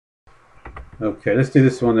Okay, let's do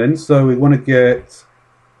this one then. So we want to get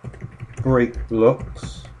break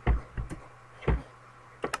blocks.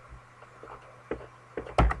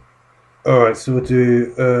 Alright, so we'll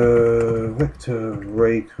do vector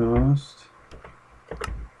raycast.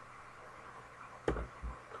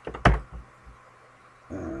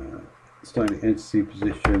 Starting the entity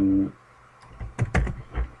position,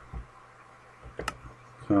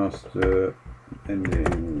 caster,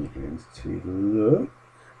 ending the entity look.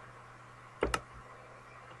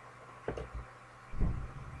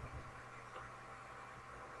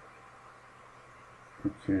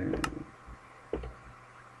 Okay.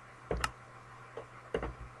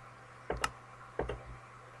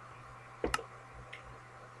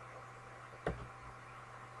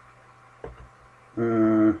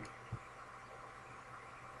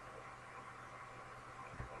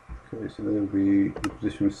 Okay, so there will be the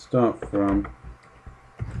position we start from.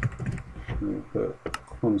 We'll put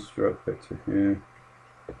construct vector here.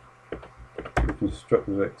 We construct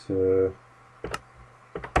the vector.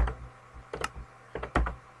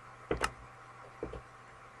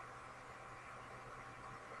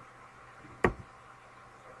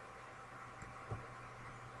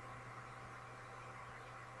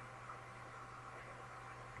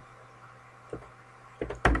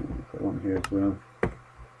 Put one here as well.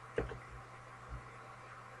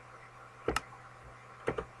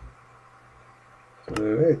 So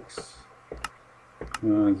X,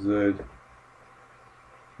 Y, Z,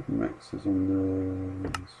 max is on the,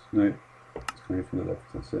 no, it's coming from the left,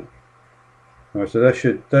 that's it. Alright, so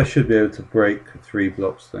that should be able to break 3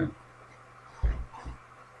 blocks then.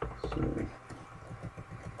 So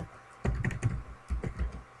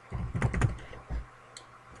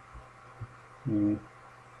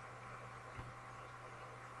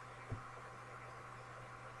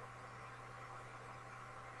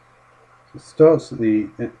it starts at the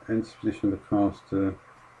end position of the caster.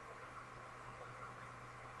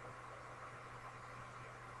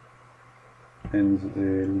 Ends at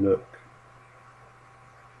the look.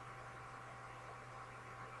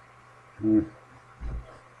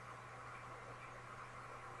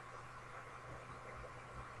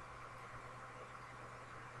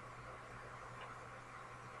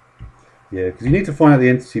 Yeah, because you need to find out the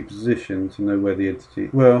entity position to know where the entity.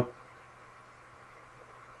 Well,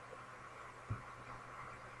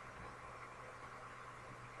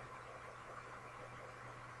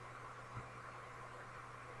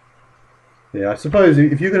 yeah, I suppose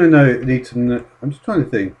if you're going to know, need to know. I'm just trying to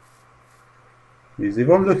think. Is if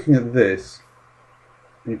I'm looking at this,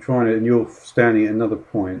 and you're standing at another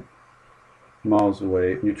point, miles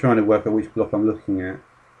away, and you're trying to work out which block I'm looking at.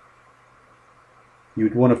 You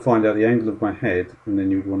would want to find out the angle of my head, and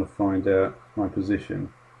then you would want to find out my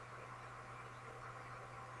position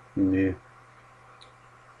in here.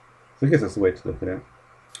 So I guess that's the way to look at it.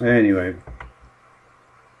 Anyway.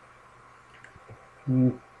 I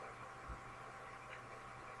don't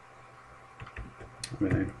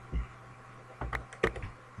know.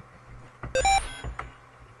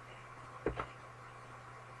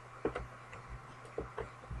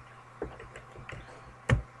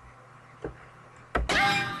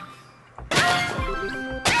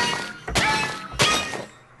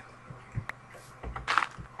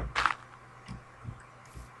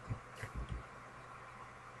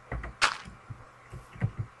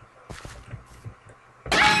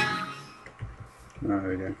 Oh, there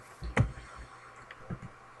we go.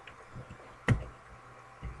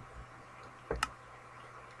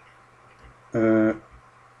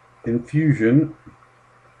 Infusion.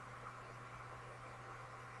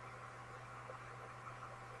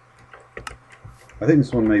 I think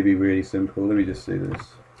this one may be really simple. Let me just see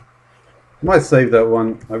this. I might save that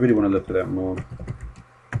one. I really want to look at that more.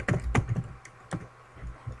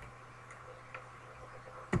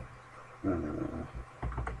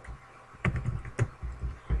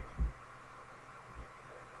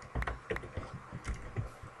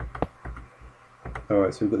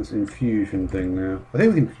 Alright, so we've got this infusion thing now. I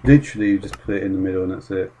think we can literally just put it in the middle and that's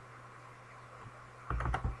it.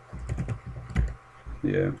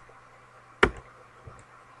 Yeah.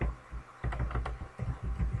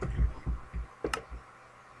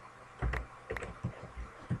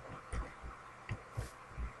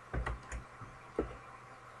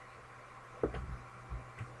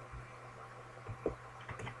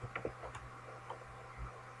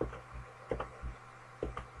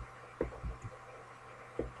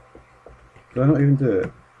 Did I not even do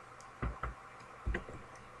it?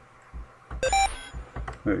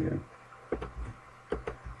 There we go.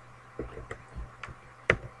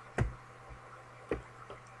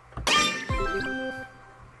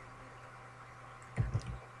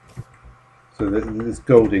 So there's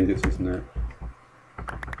gold ingots, isn't it?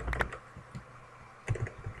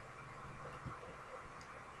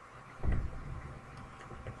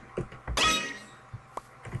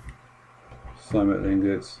 Some metal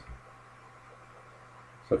ingots.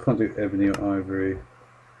 So I can't do ebony or ivory.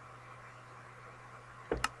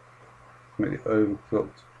 Make it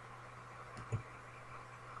overclocked.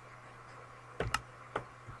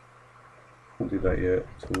 Can't do that yet.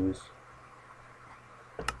 Tools.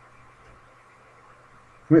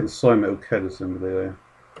 Make the side metal CAD assembly there.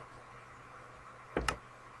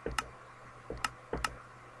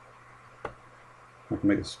 I can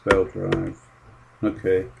make a spell drive.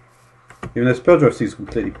 Okay. Even though spell drive seems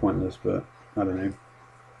completely pointless, but I don't know.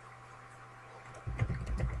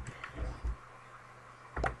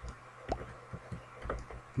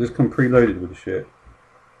 Does this come preloaded with the shit?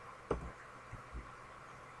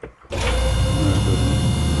 No, it doesn't.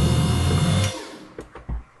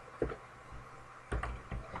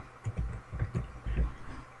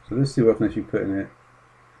 So let's see what I can actually put in it.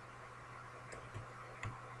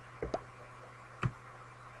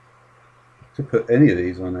 To put any of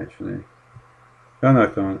these on actually. Oh no, I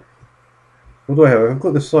can't. What do I have? I've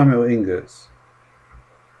got the side metal ingots.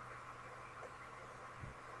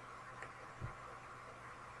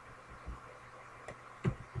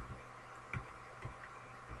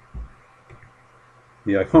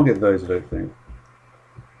 Yeah, I can't get those, I don't think.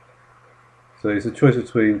 So it's a choice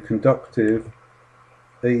between conductive,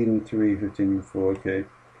 18, 3, 15, 4, okay.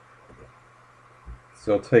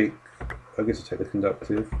 So I guess I'll take the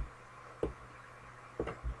conductive.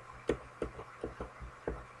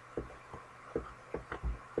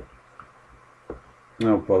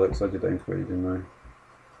 Oh bollocks, I did that incorrectly, didn't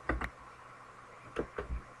I?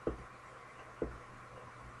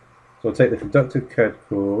 So I'll take the conductive CAD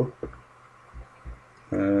core.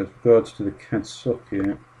 With regards to the CAD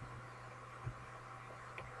socket,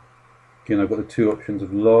 again I've got the two options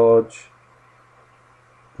of large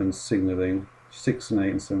and signalling, 6 and 8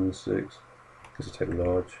 and 7 and 6. I guess I'll take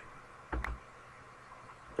large.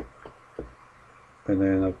 And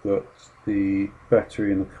then I've got the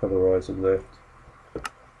battery and the colorizer left.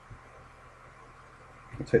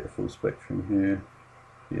 I'll take the full spectrum here.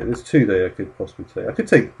 Yeah, there's two there I could possibly take. I could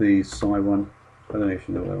take the Psi one. I don't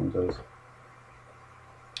actually know what that one does.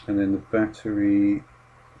 And then the battery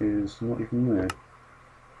is not even there.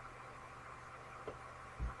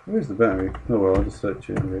 Where's the battery? Oh well, I'll just search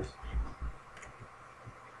it in this.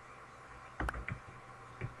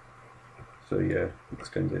 So yeah,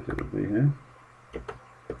 extended it would be here.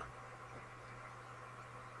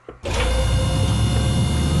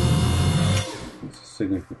 It's a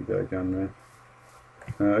significant go down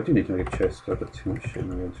there. I do need to make a chest because I've got too much shit in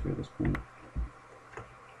my inventory at this point.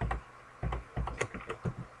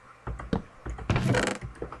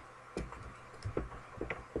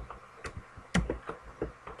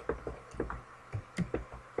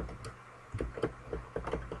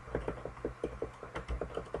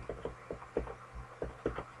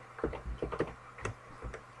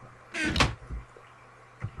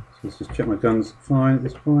 Let's just check my guns fine at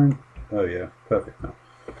this point. Oh yeah, perfect now.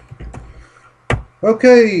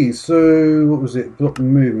 Okay, so what was it? Block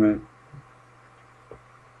movement.